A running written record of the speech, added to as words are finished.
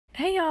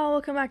Hey y'all,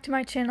 welcome back to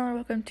my channel, or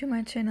welcome to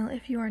my channel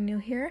if you are new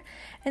here.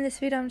 In this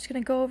video I'm just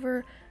going to go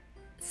over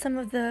some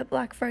of the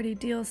Black Friday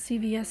deals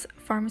CVS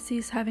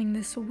pharmacies having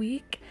this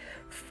week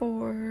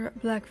for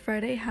Black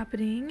Friday,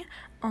 happening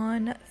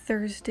on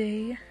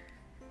Thursday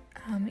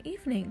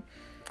evening.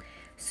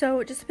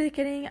 So just at the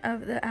beginning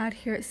of the ad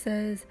here, it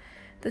says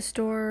the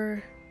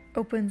store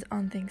opens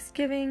on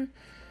Thanksgiving.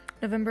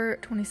 November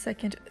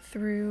 22nd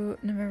through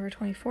November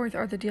 24th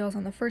are the deals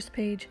on the first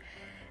page,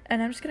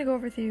 and I'm just going to go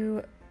over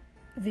through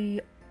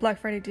the Black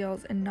Friday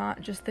deals and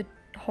not just the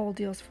whole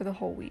deals for the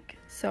whole week.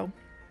 So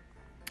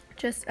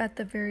just at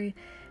the very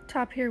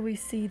top here, we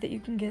see that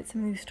you can get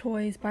some of these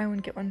toys, buy one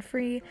get one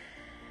free,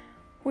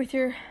 with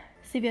your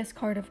CVS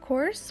card, of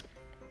course.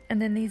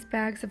 And then these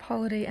bags of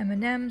holiday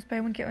M&Ms,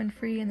 buy one get one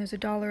free, and there's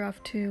 $1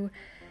 off to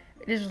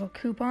digital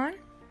coupon.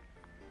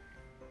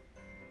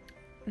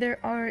 There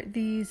are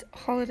these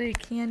holiday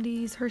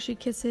candies, Hershey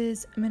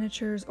Kisses,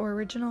 miniatures or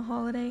original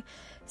holiday,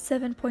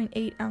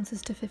 7.8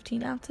 ounces to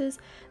 15 ounces.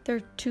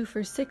 They're 2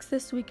 for $6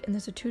 this week, and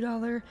there's a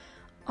 $2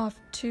 off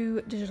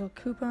to digital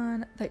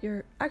coupon that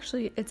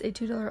it's a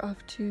 $2 off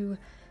to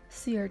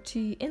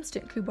CRT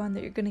instant coupon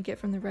that you're going to get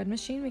from the red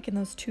machine, making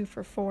those 2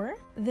 for $4.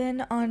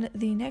 Then on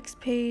the next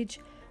page,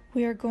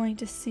 we are going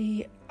to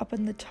see up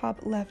in the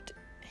top left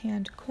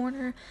hand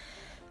corner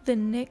the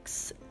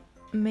NYX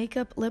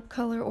makeup lip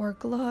color or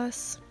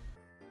gloss,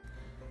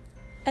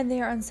 and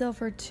they are on sale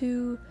for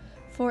 2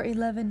 for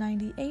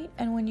 $11.98,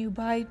 and when you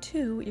buy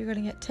 2 you're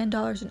going to get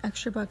 $10 in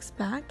extra bucks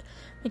back,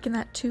 making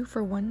that 2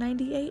 for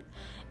 $1.98.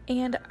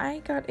 And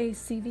I got a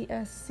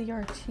CVS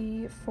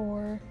CRT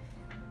for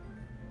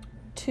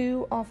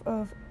 2 off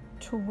of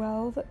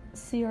 12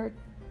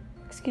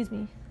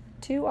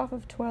 2 off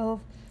of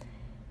 12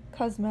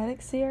 cosmetic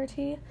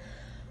CRT.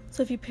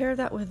 So if you pair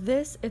that with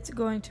this, it's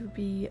going to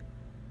be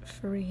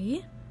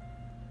free.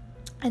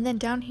 And then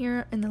down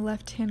here in the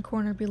left-hand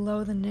corner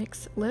below the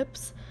NYX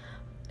lips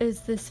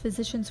is this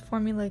Physicians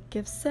Formula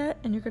gift set,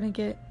 and you're going to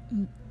get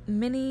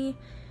mini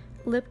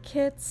lip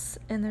kits,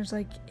 and there's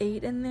like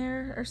 8 in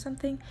there or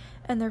something,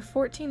 and they're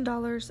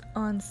 $14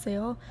 on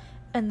sale,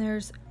 and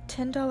there's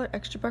 $10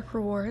 extra buck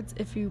rewards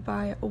if you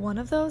buy one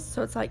of those,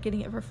 so it's like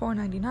getting it for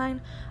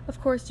 $4.99.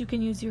 Of course, you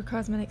can use your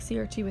cosmetic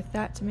CRT with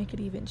that to make it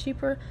even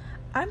cheaper.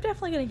 I'm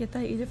definitely going to get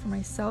that either for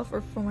myself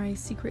or for my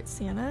Secret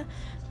Santa,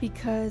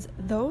 because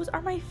those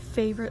are my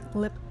favorite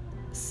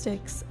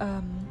lipsticks,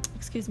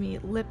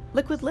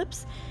 liquid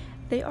lips.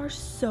 They are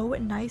so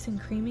nice and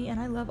creamy, and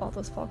I love all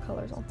those fall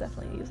colors. I'll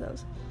definitely use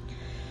those.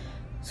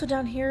 So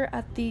down here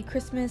at the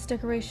Christmas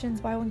decorations,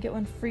 buy one get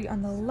one free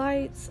on the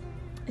lights.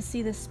 I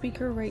see the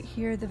speaker right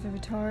here, the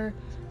Vivitar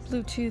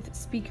Bluetooth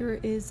speaker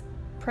is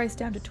priced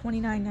down to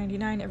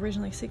 $29.99,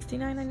 originally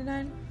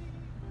 $69.99,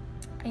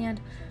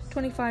 and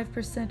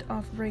 25%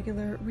 off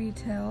regular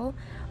retail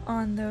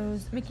on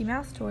those Mickey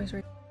Mouse toys.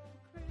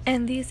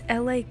 And these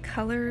LA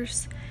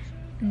Colors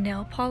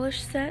nail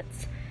polish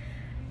sets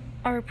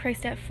are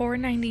priced at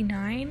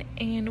 $4.99,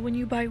 and when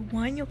you buy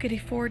one you'll get a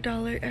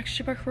 $4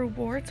 extra buck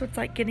reward, so it's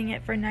like getting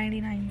it for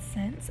 99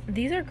 cents.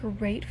 These are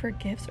great for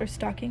gifts or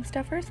stocking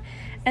stuffers,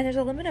 and there's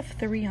a limit of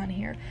 3 on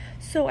here,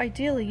 so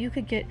ideally you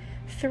could get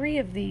 3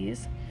 of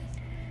these,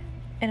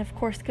 and of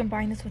course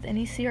combine this with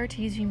any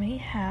CRTs you may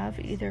have,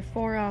 either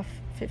 4 off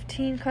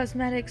 15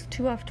 cosmetics,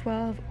 2 off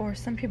 12, or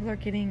some people are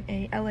getting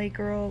a LA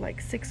Girl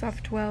like 6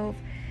 off 12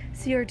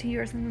 CRT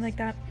or something like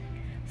that.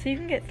 So you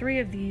can get 3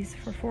 of these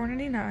for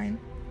 $4.99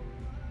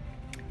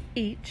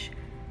 each.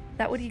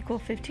 That would equal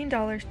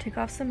 $15. Take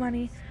off some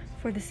money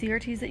for the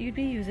CRTs that you'd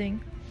be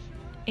using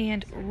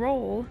and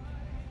roll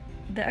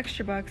the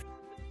extra bucks.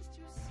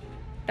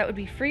 That would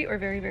be free or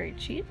very, very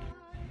cheap.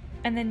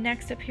 And then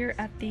next up here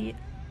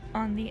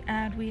on the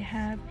ad, we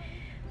have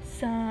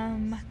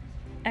some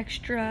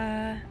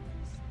extra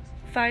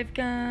 5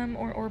 gum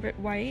or Orbit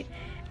White,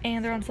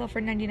 and they're on sale for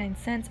 99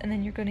 cents, and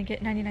then you're going to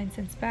get 99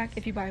 cents back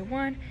if you buy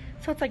one,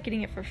 so it's like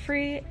getting it for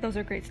free. Those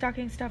are great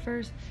stocking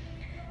stuffers.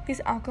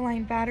 These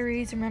alkaline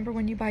batteries, remember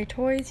when you buy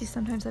toys you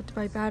sometimes have to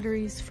buy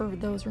batteries for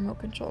those remote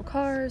control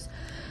cars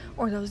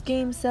or those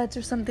game sets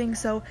or something,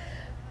 so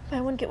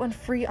buy one get one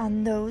free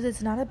on those.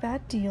 It's not a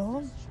bad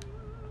deal.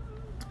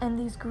 And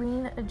these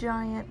green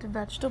giant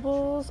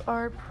vegetables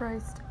are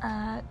priced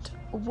at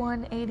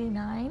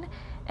 $1.89,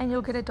 and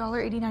you'll get a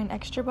 $1.89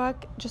 extra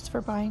buck just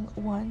for buying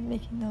one,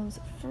 making those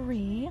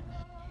free.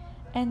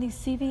 And these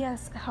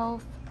CVS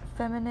Health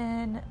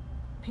feminine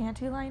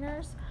panty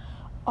liners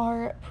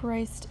are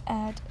priced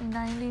at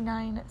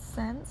 99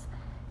 cents,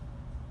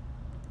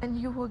 and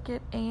you will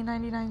get a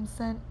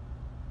 99-cent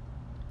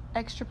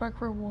extra buck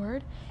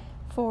reward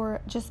for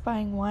just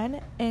buying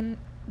one. And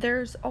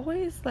there's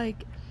always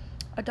like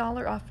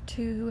 $1 off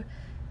to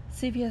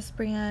CVS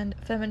brand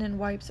feminine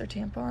wipes or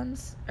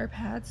tampons or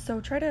pads,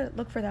 so try to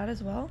look for that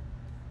as well.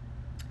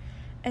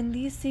 And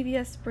these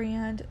CVS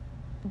brand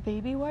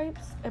baby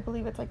wipes, I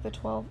believe it's like the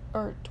 12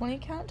 or 20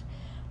 count,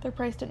 they're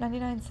priced at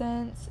 99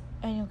 cents,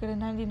 and you'll get a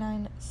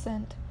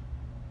 99-cent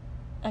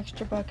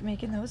extra buck,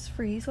 making those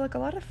free. So like a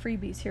lot of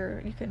freebies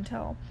here, you can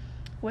tell,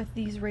 with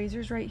these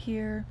razors right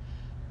here,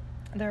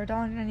 They're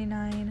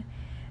 $1.99.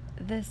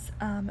 This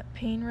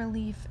pain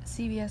relief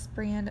CVS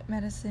brand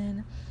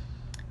medicine,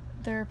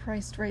 they're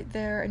priced right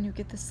there, and you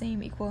get the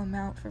same equal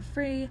amount for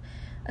free.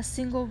 A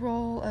single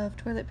roll of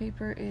toilet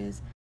paper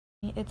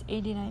it's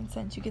 89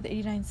 cents. You get the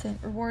 89-cent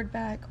reward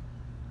back.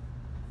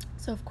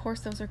 So of course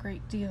those are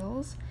great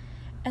deals.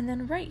 And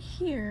then right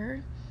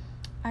here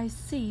I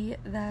see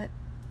that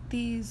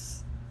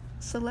these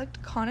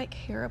select Conic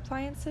hair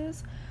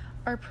appliances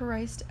are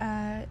priced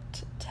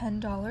at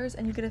 $10,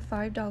 and you get a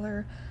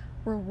 $5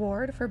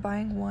 reward for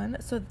buying one.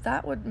 So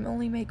that would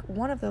only make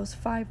one of those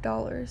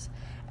 $5,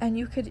 and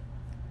you could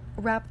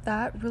wrap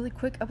that really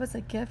quick up as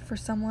a gift for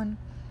someone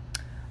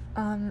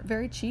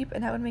very cheap,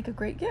 and that would make a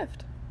great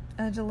gift.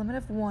 And there's a limit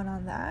of 1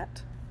 on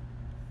that.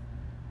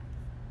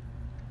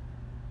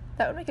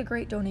 That would make a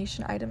great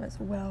donation item as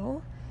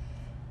well.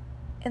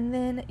 And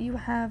then you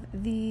have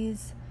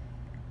these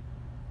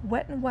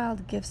Wet n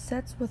Wild gift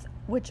sets,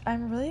 which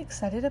I'm really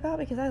excited about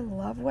because I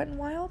love Wet n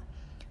Wild.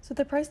 So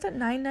they're priced at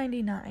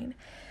 $9.99,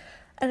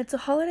 and it's a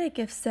holiday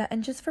gift set,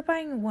 and just for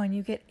buying one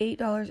you get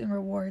 $8 in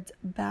rewards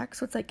back,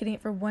 so it's like getting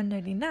it for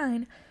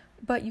 $1.99.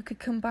 But you could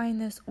combine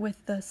this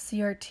with the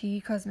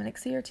CRT, cosmetic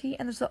CRT,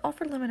 and there's an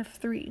offer limit of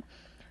 3.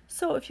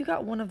 So if you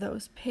got one of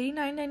those, pay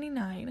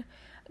 $9.99,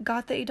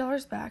 got the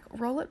 $8 back,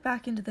 roll it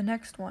back into the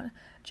next one,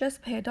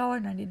 just pay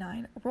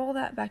 $1.99, roll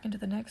that back into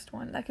the next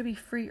one. That could be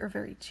free or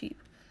very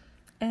cheap.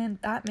 And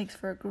that makes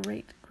for a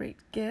great, great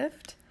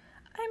gift.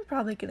 I'm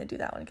probably going to do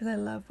that one because I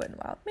love Wet n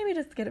Wild. Maybe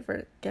just get it for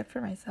a gift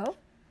for myself.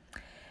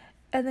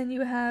 And then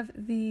you have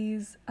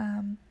these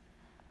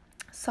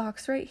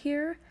socks right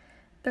here.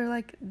 They're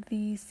like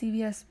the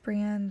CVS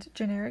brand,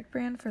 generic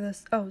brand for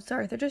this. Oh,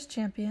 sorry, they're just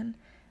Champion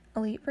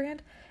Elite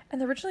brand.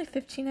 And they're originally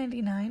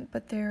 $15.99,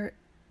 but their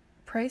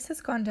price has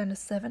gone down to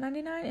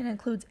 $7.99 and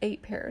includes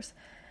 8 pairs.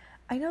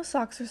 I know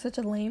socks are such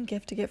a lame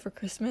gift to get for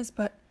Christmas,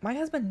 but my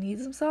husband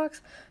needs some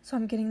socks, so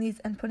I'm getting these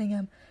and putting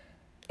them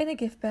in a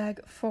gift bag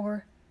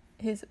for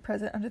his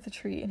present under the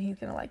tree, and he's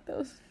gonna like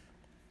those.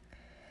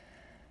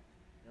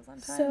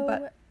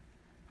 But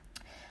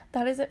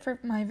that is it for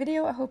my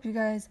video. I hope you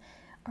guys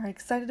are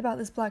excited about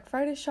this Black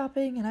Friday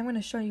shopping, and I'm going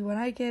to show you what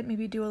I get,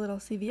 maybe do a little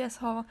CVS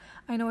haul.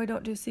 I know I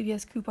don't do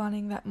CVS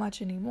couponing that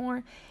much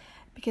anymore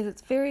because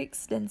it's very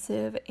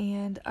extensive,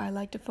 and I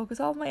like to focus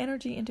all of my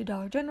energy into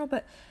Dollar General,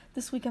 but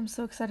this week I'm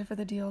so excited for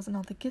the deals and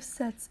all the gift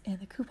sets and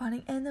the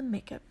couponing and the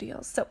makeup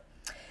deals. So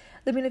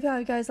let me know if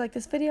you guys like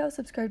this video,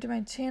 subscribe to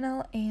my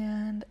channel,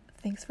 and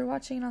thanks for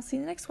watching, and I'll see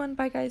you in the next one.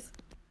 Bye guys.